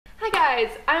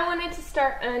guys, I wanted to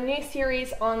start a new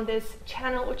series on this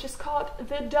channel which is called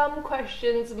The Dumb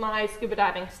Questions My Scuba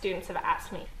Diving Students Have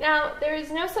Asked Me. Now, there is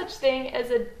no such thing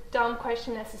as a dumb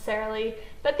question necessarily,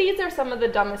 but these are some of the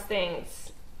dumbest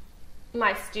things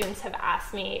my students have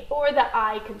asked me, or that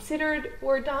I considered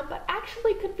were dumb, but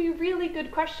actually could be really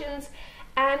good questions,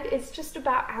 and it's just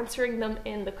about answering them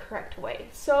in the correct way.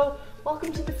 So,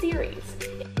 welcome to the series.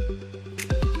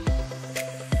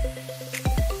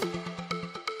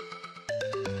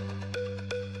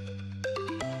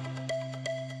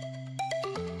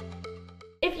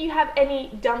 If you have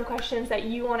any dumb questions that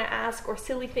you want to ask or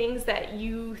silly things that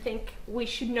you think we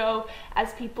should know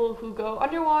as people who go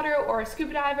underwater or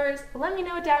scuba divers, let me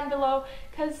know down below,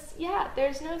 because yeah,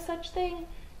 there's no such thing,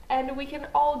 and we can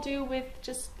all do with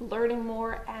just learning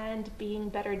more and being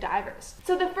better divers.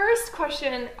 So the first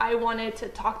question I wanted to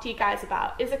talk to you guys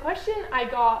about is a question I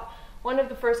got one of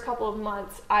the first couple of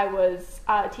months I was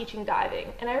teaching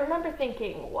diving, and I remember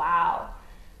thinking, wow,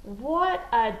 what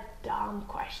a dumb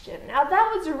question. Now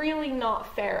that was really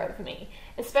not fair of me,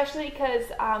 especially because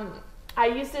I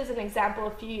used it as an example a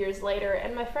few years later,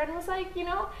 and my friend was like, you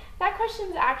know, that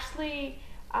question's actually,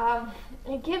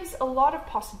 it gives a lot of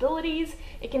possibilities,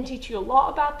 it can teach you a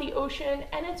lot about the ocean,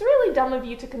 and it's really dumb of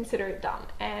you to consider it dumb.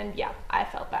 And yeah, I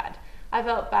felt bad. I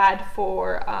felt bad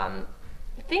for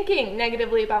thinking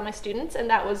negatively about my students, and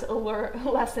that was a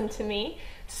lesson to me.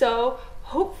 So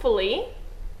hopefully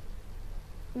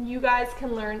you guys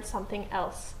can learn something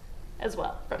else as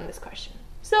well from this question.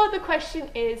 So the question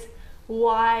is,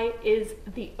 why is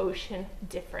the ocean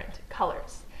different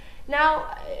colors?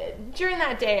 Now, during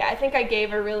that day, I think I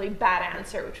gave a really bad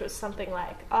answer, which was something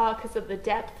like, oh, because of the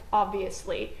depth,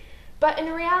 obviously. But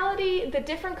in reality, the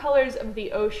different colors of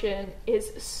the ocean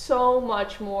is so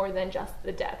much more than just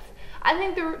the depth. I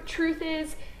think the truth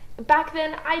is, back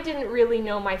then, I didn't really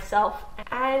know myself,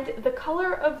 and the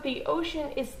color of the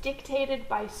ocean is dictated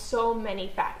by so many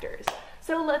factors.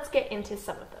 So let's get into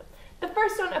some of them. The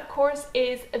first one, of course,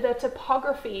 is the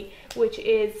topography, which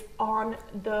is on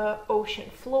the ocean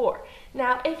floor.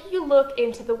 Now, if you look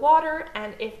into the water,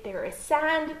 and if there is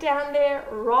sand down there,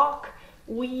 rock,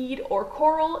 weed, or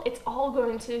coral, it's all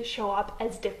going to show up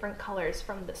as different colors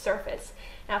from the surface.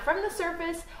 Now from the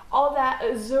surface, all that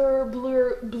azure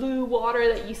blue water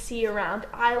that you see around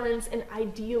islands and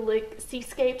idyllic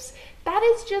seascapes, that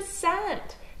is just sand.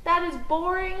 That is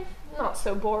boring, not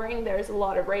so boring, there's a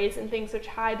lot of rays and things which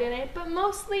hide in it, but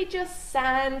mostly just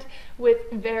sand with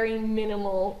very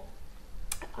minimal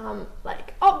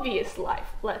like obvious life,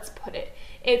 let's put it.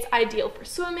 It's ideal for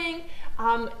swimming,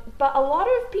 but a lot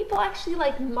of people actually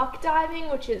like muck diving,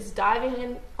 which is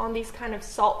diving on these kind of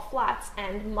salt flats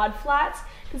and mud flats,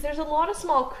 because there's a lot of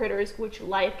small critters which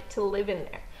like to live in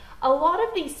there. A lot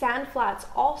of these sand flats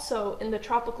also in the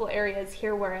tropical areas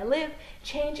here where I live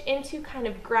change into kind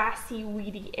of grassy,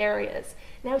 weedy areas.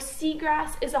 Now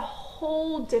seagrass is a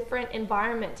whole different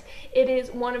environment. It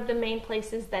is one of the main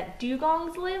places that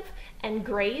dugongs live and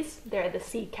graze. They're the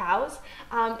sea cows.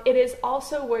 It is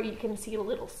also where you can see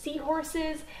little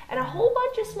seahorses and a whole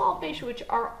bunch of small fish which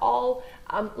are all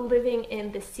living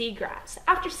in the seagrass.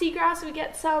 After seagrass we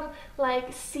get some like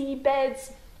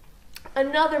seabeds,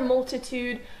 another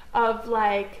multitude of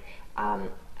like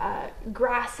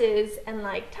grasses and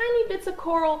like tiny bits of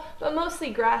coral, but mostly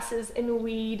grasses and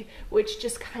weed which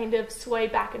just kind of sway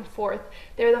back and forth.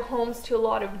 They're the homes to a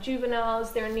lot of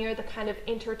juveniles. They're near the kind of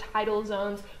intertidal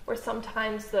zones where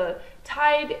sometimes the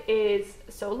tide is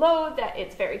so low that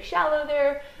it's very shallow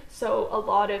there, so a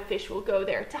lot of fish will go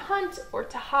there to hunt or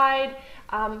to hide.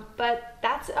 But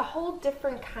that's a whole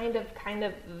different kind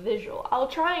of visual. I'll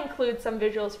try and include some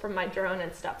visuals from my drone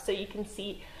and stuff so you can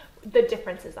see the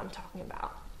differences I'm talking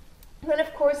about. Then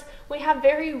of course we have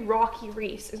very rocky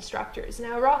reefs and structures.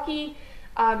 Now rocky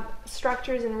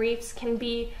structures and reefs can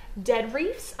be dead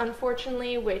reefs,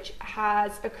 unfortunately, which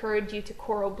has occurred due to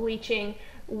coral bleaching,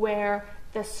 where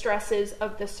the stresses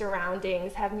of the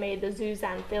surroundings have made the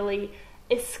zooxanthellae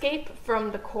escape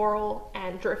from the coral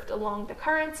and drift along the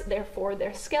currents. Therefore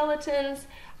their skeletons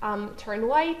turn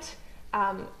white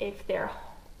if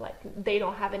they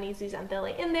don't have any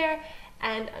zooxanthellae in there,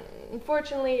 and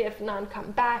unfortunately if none come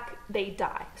back, they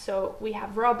die. So we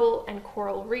have rubble and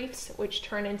coral reefs which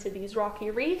turn into these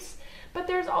rocky reefs, but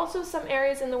there's also some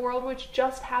areas in the world which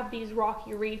just have these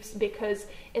rocky reefs because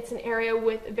it's an area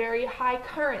with very high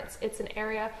currents, it's an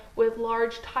area with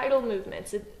large tidal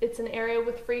movements, it's an area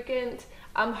with frequent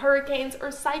hurricanes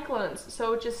or cyclones,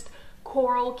 so just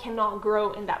coral cannot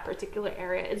grow in that particular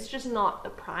area. It's just not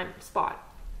the prime spot.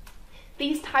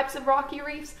 These types of rocky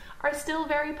reefs are still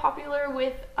very popular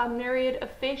with a myriad of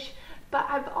fish, but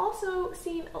I've also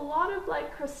seen a lot of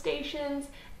like crustaceans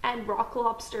and rock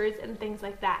lobsters and things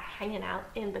like that hanging out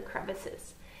in the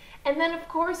crevices. And then of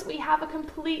course we have a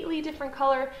completely different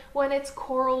color when it's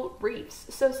coral reefs.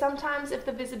 So sometimes if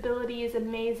the visibility is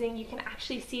amazing, you can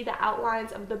actually see the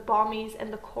outlines of the bommies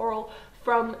and the coral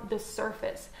from the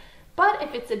surface. But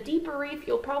if it's a deeper reef,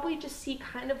 you'll probably just see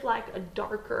kind of like a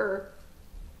darker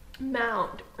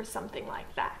mound or something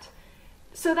like that.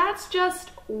 So that's just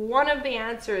one of the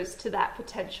answers to that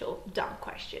potential dumb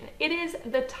question. It is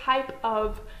the type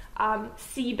of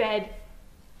seabed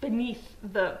beneath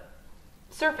the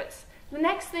surface. The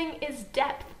next thing is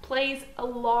depth plays a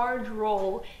large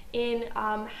role in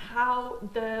how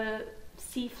the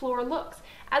seafloor looks.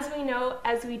 As we know,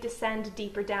 as we descend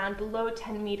deeper down below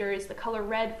 10 meters, the color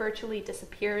red virtually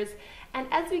disappears. And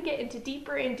as we get into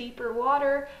deeper and deeper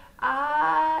water,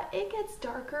 it gets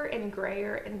darker and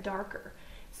grayer and darker.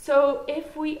 So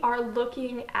if we are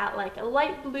looking at like a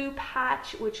light blue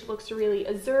patch, which looks really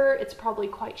azure, it's probably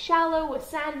quite shallow with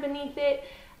sand beneath it.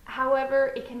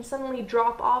 However, it can suddenly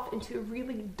drop off into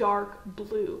really dark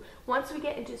blue. Once we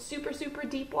get into super, super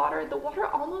deep water, the water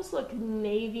almost looks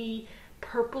navy,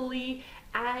 purpley.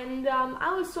 And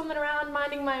I was swimming around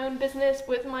minding my own business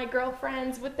with my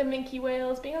girlfriends, with the minke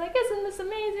whales, being like, isn't this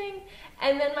amazing?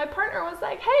 And then my partner was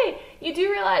like, hey, you do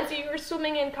realize you were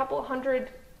swimming in a couple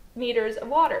hundred meters of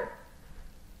water.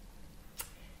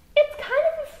 It's kind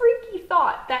of a freaky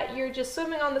thought that you're just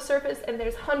swimming on the surface and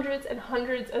there's hundreds and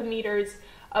hundreds of meters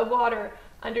of water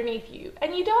underneath you,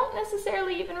 and you don't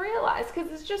necessarily even realize because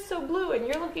it's just so blue and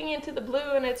you're looking into the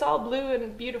blue and it's all blue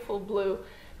and beautiful blue.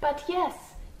 But yes,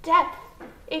 depth.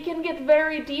 It can get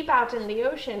very deep out in the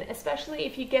ocean, especially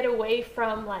if you get away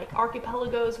from like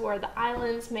archipelagos where the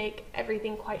islands make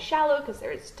everything quite shallow because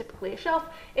there's typically a shelf.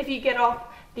 If you get off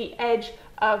the edge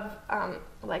of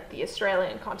like the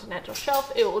Australian continental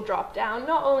shelf, it will drop down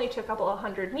not only to a couple of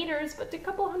hundred meters, but to a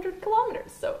couple of 100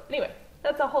 kilometers. So anyway,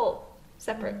 that's a whole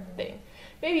separate thing.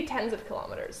 Maybe tens of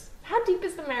kilometers. How deep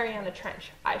is the Mariana Trench?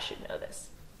 I should know this.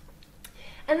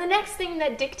 And the next thing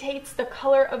that dictates the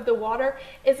color of the water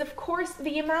is, of course,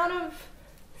 the amount of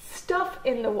stuff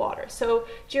in the water. So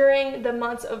during the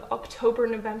months of October,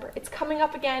 November, it's coming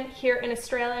up again here in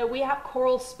Australia. We have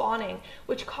coral spawning,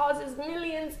 which causes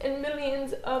millions and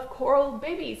millions of coral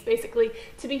babies, basically,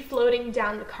 to be floating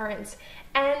down the currents.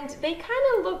 And they kind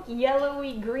of look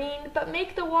yellowy green, but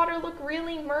make the water look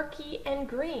really murky and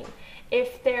green.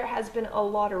 If there has been a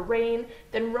lot of rain,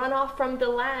 then runoff from the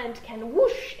land can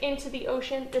whoosh into the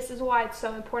ocean. This is why it's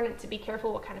so important to be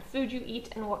careful what kind of food you eat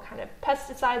and what kind of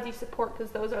pesticides you support,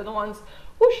 because those are the ones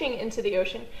whooshing into the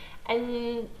ocean.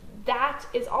 And that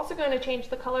is also going to change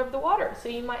the color of the water. So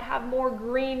you might have more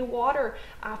green water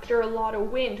after a lot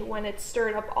of wind when it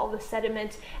stirred up all the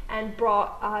sediment and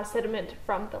brought sediment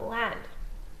from the land.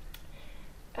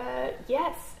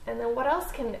 Yes, and then what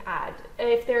else can add?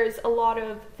 If there's a lot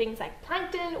of things like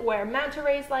plankton where manta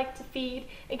rays like to feed,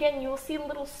 again, you'll see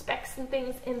little specks and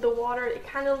things in the water. It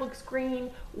kind of looks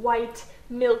green, white,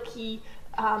 milky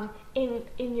in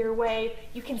your way.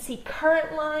 You can see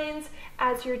current lines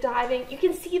as you're diving. You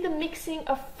can see the mixing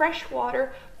of fresh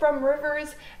water from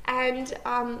rivers and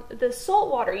the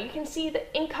salt water. You can see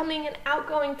the incoming and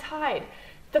outgoing tide.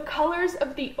 The colors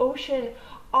of the ocean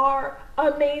are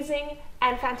amazing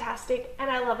and fantastic,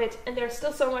 and I love it, and there's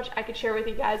still so much I could share with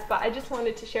you guys, but I just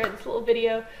wanted to share this little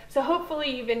video. So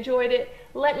hopefully you've enjoyed it.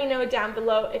 Let me know down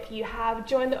below if you have.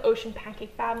 Joined the Ocean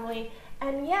Pancake family.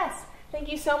 And yes, thank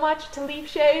you so much to Leaf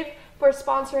Shave for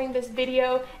sponsoring this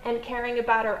video and caring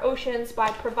about our oceans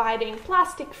by providing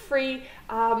plastic-free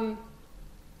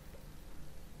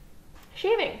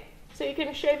shaving. So you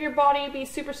can shave your body, be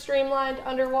super streamlined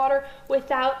underwater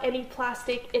without any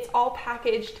plastic. It's all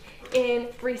packaged in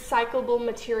recyclable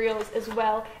materials as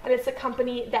well. And it's a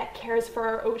company that cares for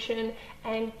our ocean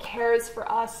and cares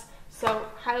for us. So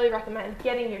highly recommend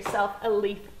getting yourself a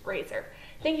leaf razor.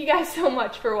 Thank you guys so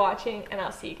much for watching, and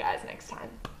I'll see you guys next time.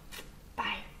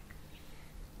 Bye.